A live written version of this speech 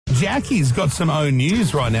Jackie's got some own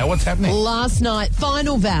news right now. What's happening? Last night,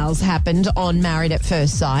 final vows happened on Married at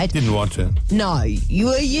First Sight. Didn't watch it. No,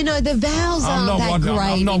 you know the vows aren't that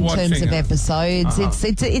great in terms of episodes.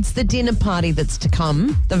 It's the dinner party that's to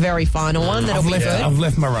come, the very final one. That'll be good. I've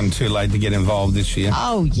left my run too late to get involved this year.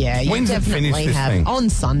 Oh yeah, you When's it definitely finish, this have thing?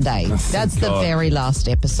 on Sunday. That's the very last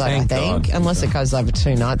episode, I think, unless it goes over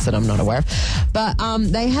 2 nights that I'm not aware of. But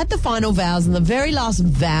they had the final vows, and the very last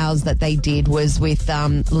vows that they did was with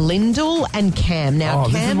Lyndall and Cam. Now,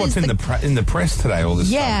 Cam this is what's in the press today. All this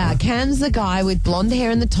stuff. Yeah, Cam's the guy with blonde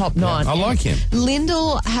hair in the top knot. I like him.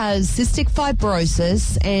 Lyndall has cystic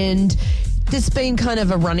fibrosis, and there's been kind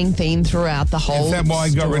of a running theme throughout the whole Is that why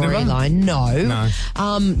he got rid of her? No.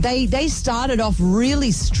 They started off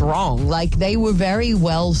really strong. Like, they were very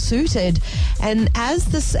well suited. And as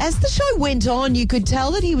the show went on, you could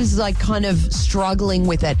tell that he was like kind of struggling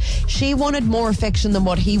with it. She wanted more affection than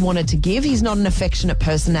what he wanted to give. He's not an affectionate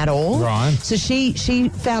person at all. Right. So she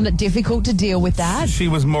found it difficult to deal with that. She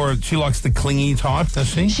likes the clingy type, does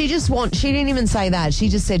she? She didn't even say that. She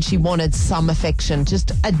just said she wanted some affection,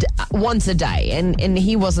 just once a day, and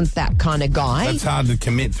he wasn't that kind of guy. That's hard to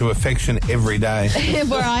commit to affection every day.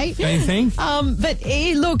 Right? Don't you think? But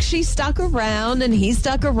look, she stuck around and he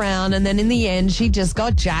stuck around, and then in the end she just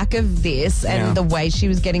got jack of this and the way she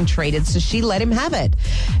was getting treated, so she let him have it.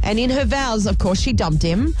 And in her vows, of course, she dumped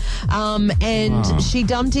him, she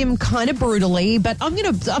dumped him kind of brutally, but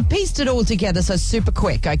I've pieced it all together so super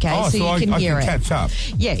quick, okay? So you can hear it. Catch up.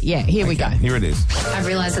 Yeah, here we go. Here it is. I've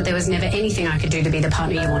realised that there was never anything I could do to be the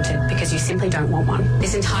partner you wanted, because you simply don't want one.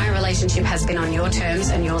 This entire relationship has been on your terms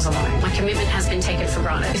and yours alone. My commitment has been taken for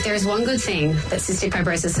granted. If there is one good thing that cystic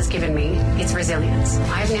fibrosis has given me, it's resilience.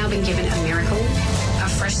 I have now been given a miracle, a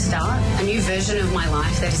fresh start, a new version of my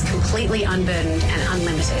life that is completely unburdened and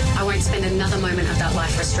unlimited. I won't spend another moment of that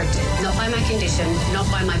life restricted. Not by my condition, not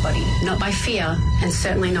by my body, not by fear, and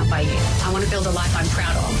certainly not by you. I want to build a life I'm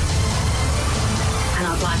proud of. And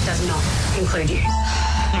our life does not include you.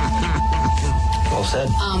 Well said.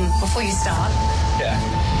 Before you start,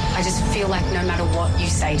 I just feel like no matter what you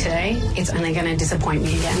say today, it's only going to disappoint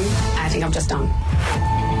me again. I think I'm just done.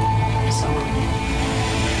 So.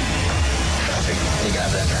 Perfect. You go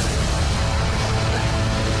there.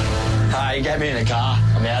 Hi, you get me in the car.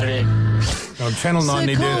 I'm out of here. Oh, Channel 9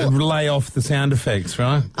 need to lay off the sound effects,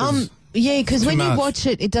 right? Yeah, because when you watch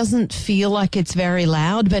it, it doesn't feel like it's very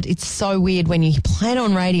loud, but it's so weird when you play it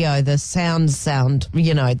on radio, the sound,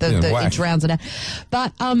 it drowns it out.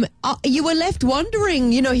 But you were left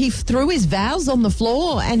wondering, he threw his vows on the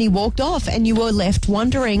floor and he walked off, and you were left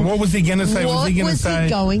wondering. What was he going to say? What was he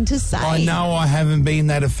going to say? I know I haven't been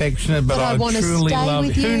that affectionate, but I truly love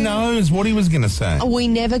you. Who knows what he was going to say? We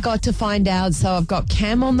never got to find out, so I've got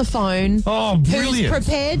Cam on the phone. Oh, brilliant. Who's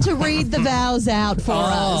prepared to read the vows out for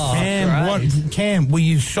us. Cam, were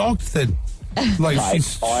you shocked that she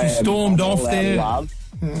stormed off there?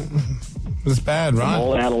 It was bad, right? I'm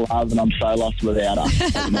all out of love, and I'm so lost without her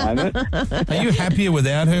at the moment. Are you happier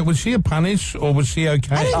without her? Was she a punish, or was she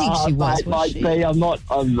okay? I don't think she was. See, I'm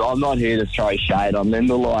not here to throw shade on them.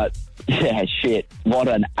 Shit. What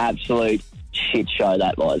an absolute shit show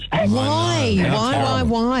that was. Why?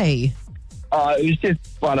 It was just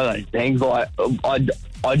one of those things. Like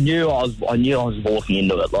I knew I was walking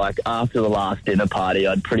into it. Like, after the last dinner party,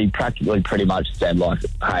 I'd pretty much said, like,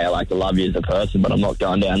 hey, I love you as a person, but I'm not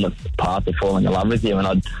going down the path of falling in love with you. And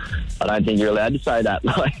I don't think you're allowed to say that.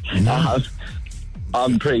 Like,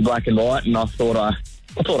 I'm pretty black and white, and I thought I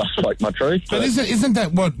spoke my truth. But isn't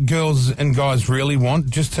that what girls and guys really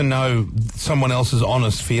want? Just to know someone else's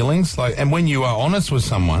honest feelings? And when you are honest with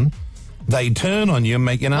someone, they turn on you and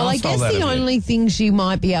make an arsehole out of you. Well, I guess the only things you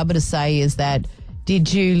might be able to say is that,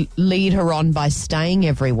 did you lead her on by staying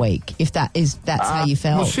every week, if that's how you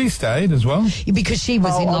felt? Well, she stayed as well. Because she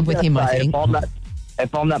was in love with him, I think.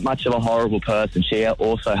 If I'm that much of a horrible person, she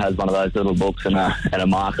also has one of those little books and a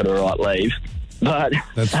marker to write leave. But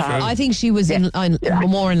that's true. I think she was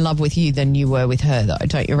more in love with you than you were with her, though,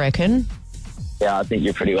 don't you reckon? Yeah, I think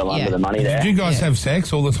you're pretty well under the money there. Did you guys have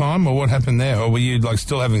sex all the time, or what happened there? Or were you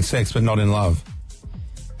still having sex but not in love?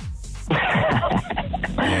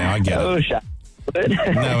 Yeah, I get it.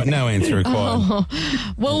 No answer required.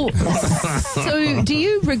 Well, so do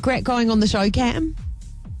you regret going on the show, Cam?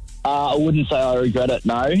 I wouldn't say I regret it,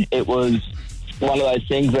 no. It was one of those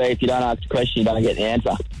things where if you don't ask a question, you don't get the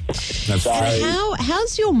answer. That's true.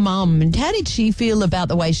 How's your mum, and how did she feel about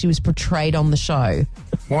the way she was portrayed on the show?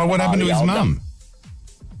 What happened to his mum?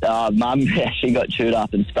 Mum, she got chewed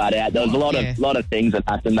up and spat out. There was a lot of things that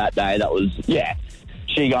happened that day that was,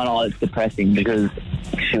 she going, oh, it's depressing because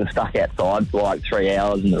she was stuck outside for like 3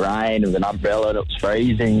 hours in the rain with an umbrella and it was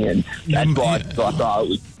freezing. And that's why I thought it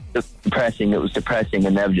was just depressing. It was depressing,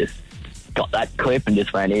 and they've just got that clip and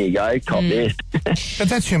just went, here you go, cop this. But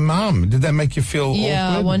that's your mum. Did that make you feel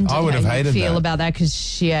awkward? I would have hated that. Feel about that because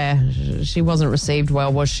she wasn't received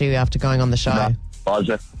well, was she, after going on the show? No,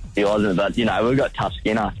 he wasn't. But, you know, we've got tough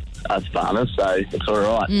skin as farmers, so it's all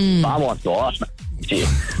right. Farmer wants to life, mate.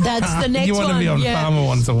 That's the next one. You want to be on Farmer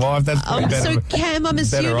Wants a Wife. That's better. So, Cam, I'm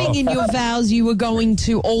assuming in your vows you were going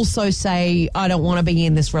to also say, I don't want to be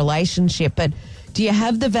in this relationship, but do you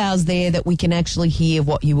have the vows there that we can actually hear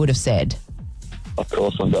what you would have said? Of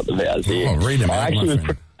course I've got the vows here. Oh, read them out, actually my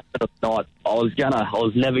friend. I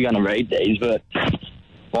was never gonna read these, but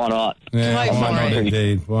why not? Yeah, Go why for not it.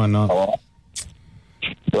 indeed? Why not?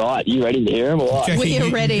 Right, you ready to hear them? All right. Jackie, We're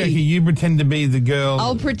ready. Jackie, you pretend to be the girl.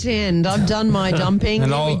 I'll pretend. I've done my jumping.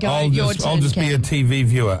 and Here we go. I'll Your just turn, be a Cam. TV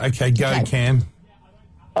viewer. Okay, go, Okay. Cam.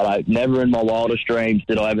 Never in my wildest dreams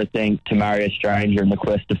did I ever think to marry a stranger in the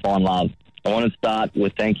quest to find love. I want to start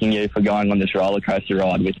with thanking you for going on this roller coaster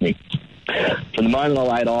ride with me. From the moment I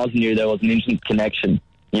laid eyes on you, there was an instant connection.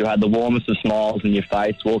 You had the warmest of smiles on your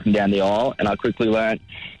face walking down the aisle, and I quickly learnt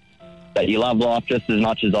that you love life just as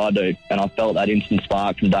much as I do, and I felt that instant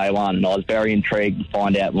spark from day one, and I was very intrigued to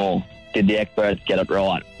find out more. Did the experts get it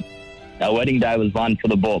right? Our wedding day was one for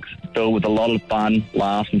the books, filled with a lot of fun,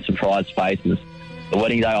 laughs and surprised faces. The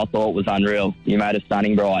wedding day I thought was unreal. You made a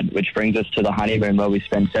stunning bride, which brings us to the honeymoon where we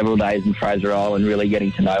spent several days in Fraser Island really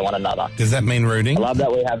getting to know one another. Does that mean rooting? I love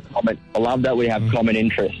that we have common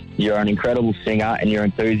interests. You're an incredible singer, and your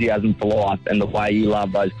enthusiasm for life and the way you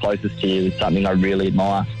love those closest to you is something I really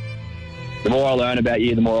admire. The more I learn about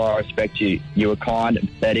you, the more I respect you. You are kind,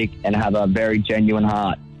 empathetic, and have a very genuine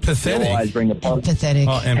heart. Pathetic? You always bring a Pathetic.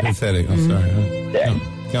 Oh, empathetic. I'm sorry. Yeah.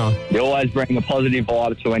 Go on. You always bring a positive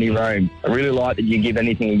vibe to any room. I really like that you give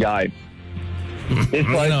anything a go. This You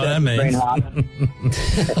know what that process has been means.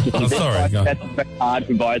 hard. Oh, sorry. Go on. That's been hard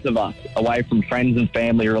for both of us, away from friends and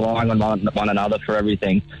family, relying on one another for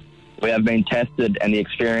everything. We have been tested, and the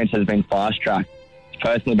experience has been fast-tracked. It's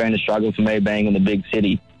personally been a struggle for me being in the big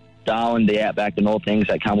city. Darwin, the outback, and all things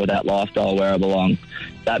that come with that lifestyle where I belong.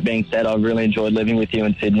 That being said, I've really enjoyed living with you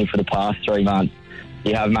in Sydney for the past 3 months.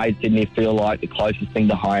 You have made Sydney feel like the closest thing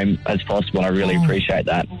to home as possible, and I really appreciate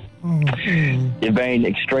that. You've been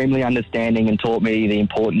extremely understanding and taught me the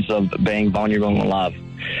importance of being vulnerable in love.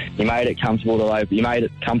 You made it comfortable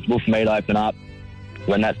for me to open up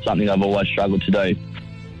when that's something I've always struggled to do.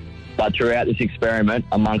 But throughout this experiment,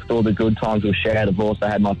 amongst all the good times we've shared, I've also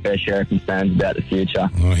had my fair share of concerns about the future.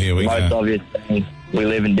 Oh, here we Most go. obvious thing, we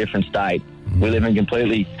live in different states. We live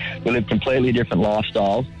completely different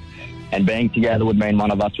lifestyles, and being together would mean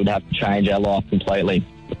one of us would have to change our life completely.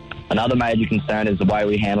 Another major concern is the way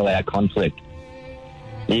we handle our conflict.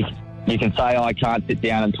 You can say, I can't sit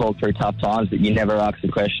down and talk through tough times, but you never ask the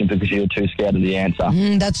question because you're too scared of the answer.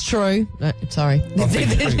 That's true. Sorry.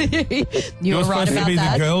 You You're were right supposed to about be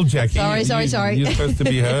that. the girl, Jackie. Sorry. You're supposed to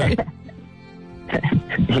be her.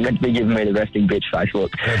 You're meant to be giving me the resting bitch face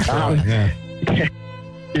look. That's right, yeah.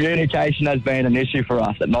 Communication has been an issue for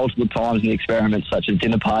us at multiple times in the experiments, such as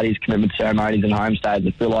dinner parties, commitment ceremonies and homestays.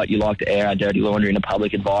 I feel like you like to air our dirty laundry in a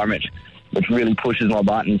public environment, which really pushes my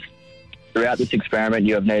buttons. Throughout this experiment,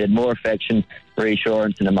 you have needed more affection,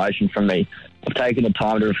 reassurance and emotion from me. I've taken the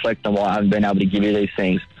time to reflect on why I haven't been able to give you these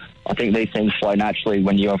things. I think these things flow naturally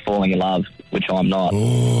when you are falling in love, which I'm not.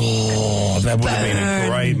 Oh, that would have been a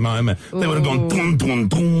great moment. They would have gone dum, dum,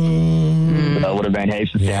 dum. That would have been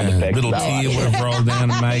heaps of sound effects. Little So, tear would have rolled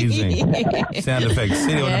down. Amazing. Sound effects.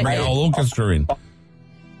 See, they would have bring a whole orchestra in.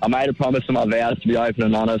 I made a promise in my vows to be open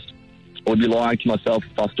and honest. I would be lying to myself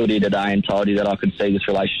if I stood here today and told you that I could see this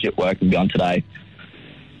relationship working beyond today.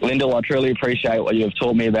 Lyndall, I truly appreciate what you have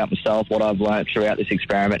taught me about myself, what I've learned throughout this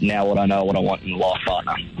experiment, and now what I know what I want in a life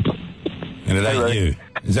partner. And it ain't you.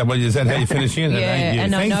 Is that how you finish it? It Yeah, ain't you.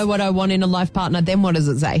 and I know what I want in a life partner. Then what does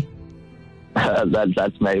it say?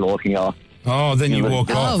 That's me walking off. Oh, then you walk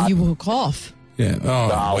off. Oh, you walk off. Yeah. Oh,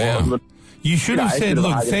 wow. You should have said,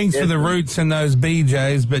 look, thanks for the roots and those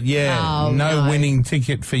BJs, but no winning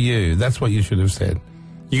ticket for you. That's what you should have said.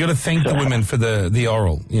 You got to thank the women for the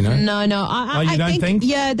oral, you know? No. You don't think?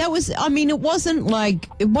 Yeah, that was, I mean, it wasn't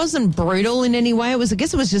brutal in any way. I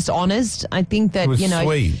guess it was just honest. I think that, It was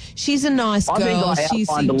sweet. she's a nice girl. I think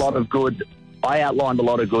I outlined a lot of good. I outlined a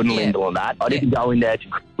lot of good in Lyndall and that. I didn't go in there to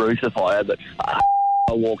crucify her, but I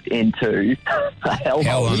walked into a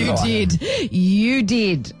hellhole. You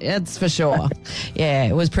did. That's for sure. Yeah,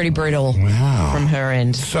 it was pretty brutal from her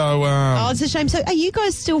end. So, Oh, it's a shame. So are you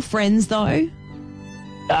guys still friends, though?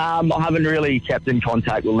 I haven't really kept in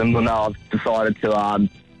contact with Lyndall. No, I've decided to,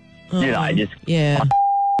 just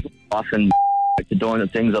off and to doing the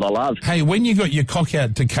things that I love. Hey, when you got your cock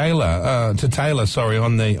out to Taylor, on the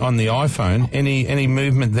iPhone, any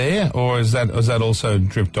movement there, or is that also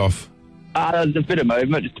dripped off? There's a bit of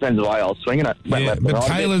movement. Just depends the way I was swinging it. But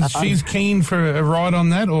Taylor's she's keen for a ride on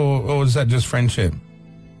that, or is that just friendship?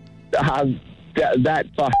 That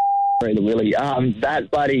the Willie. That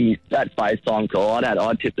FaceTime call,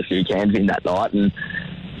 I tipped a few cans in that night, and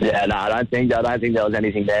I don't think there was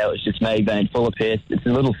anything there. It was just me being full of piss. It's a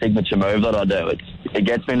little signature move that I do. It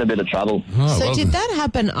gets me in a bit of trouble. So did that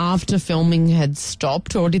happen after filming had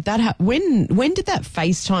stopped, or did that when did that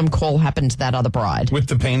FaceTime call happen to that other bride? With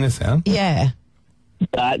the penis out? Yeah.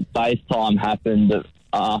 That FaceTime happened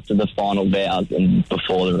after the final vows and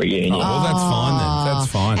before the reunion. Oh, well, that's fine then. That's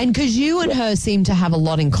fine. And because you and her seem to have a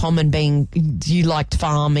lot in common, being you liked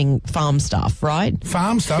farm stuff, right?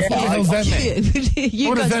 Farm stuff? What the hell does that mean?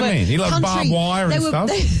 What does that mean? You like barbed wire and stuff?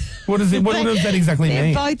 What does that exactly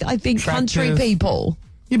mean? They're both, I think, country people.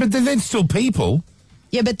 Yeah, but they're still people.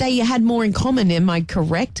 Yeah, but they had more in common. Am I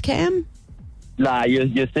correct, Cam? Nah, you're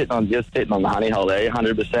sitting on the honey hole there,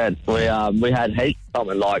 100%. We had heaps of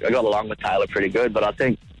something like I got along with Taylor pretty good, but I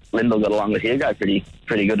think Lyndall got along with Hugo pretty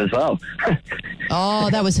good as well. Oh,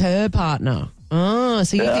 that was her partner. Oh,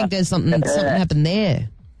 so you think there's something happened there?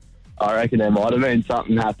 I reckon there might have been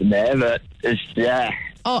something happened there, but it's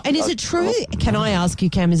Oh, and is it true? Can I ask you,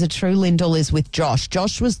 Cam? Is it true Lyndall is with Josh?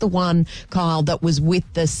 Josh was the one, Kyle, that was with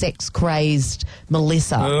the sex-crazed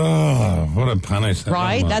Melissa. Oh, what a punish!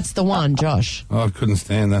 Right, that's the one, Josh. Oh, I couldn't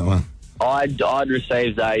stand that one. I'd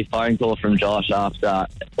received a phone call from Josh after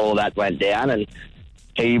all that went down, and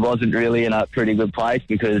he wasn't really in a pretty good place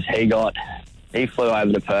because he flew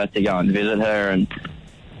over to Perth to go and visit her and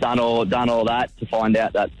done all that to find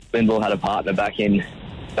out that Lyndall had a partner back in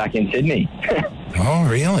Sydney. Oh,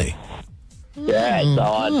 really? Yeah.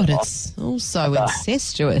 God, it's also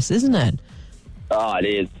incestuous, isn't it? Oh, it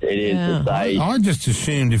is. It is. Yeah. I just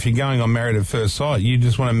assumed if you're going on Married at First Sight, you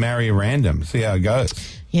just want to marry a random, see how it goes.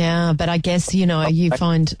 Yeah, but I guess, you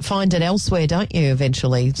find it elsewhere, don't you,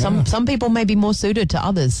 eventually? Some people may be more suited to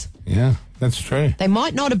others. Yeah, that's true. They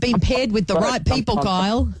might not have been paired with the right people,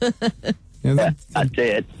 Kyle. Yeah, that's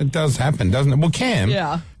it. It does happen, doesn't it? Well,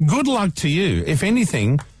 Cam, good luck to you. If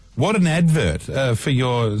anything, what an advert for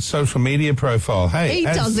your social media profile. Hey, he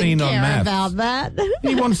as doesn't seen care on MAFS. about that.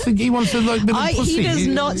 He wants to look little pussy. He does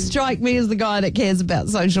not strike me as the guy that cares about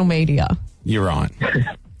social media. You're right.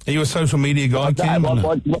 Are you a social media guy, Cam?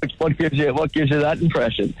 What gives you that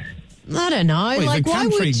impression? I don't know. Well, like, why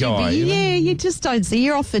would you guy, be? Yeah, you just don't see.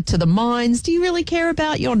 You're off it to the mines. Do you really care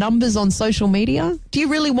about your numbers on social media? Do you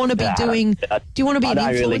really want to be doing? Do you want to be an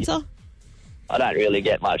influencer? I don't really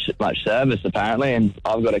get much service apparently, and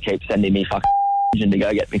I've got to keep sending me fucking to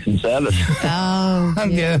go get me some service. Oh,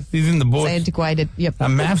 yeah, he's in the bush. It's antiquated. Yep.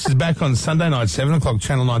 MAFS is back on Sunday night, 7 o'clock,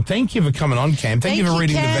 Channel 9. Thank you for coming on, Cam. Thank you for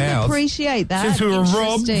reading the vows. Appreciate that. Since we were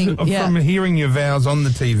robbed from hearing your vows on the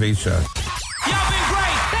TV show. Y'all been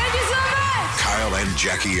great. Thank you so much. Kyle and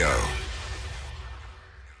Jackie O.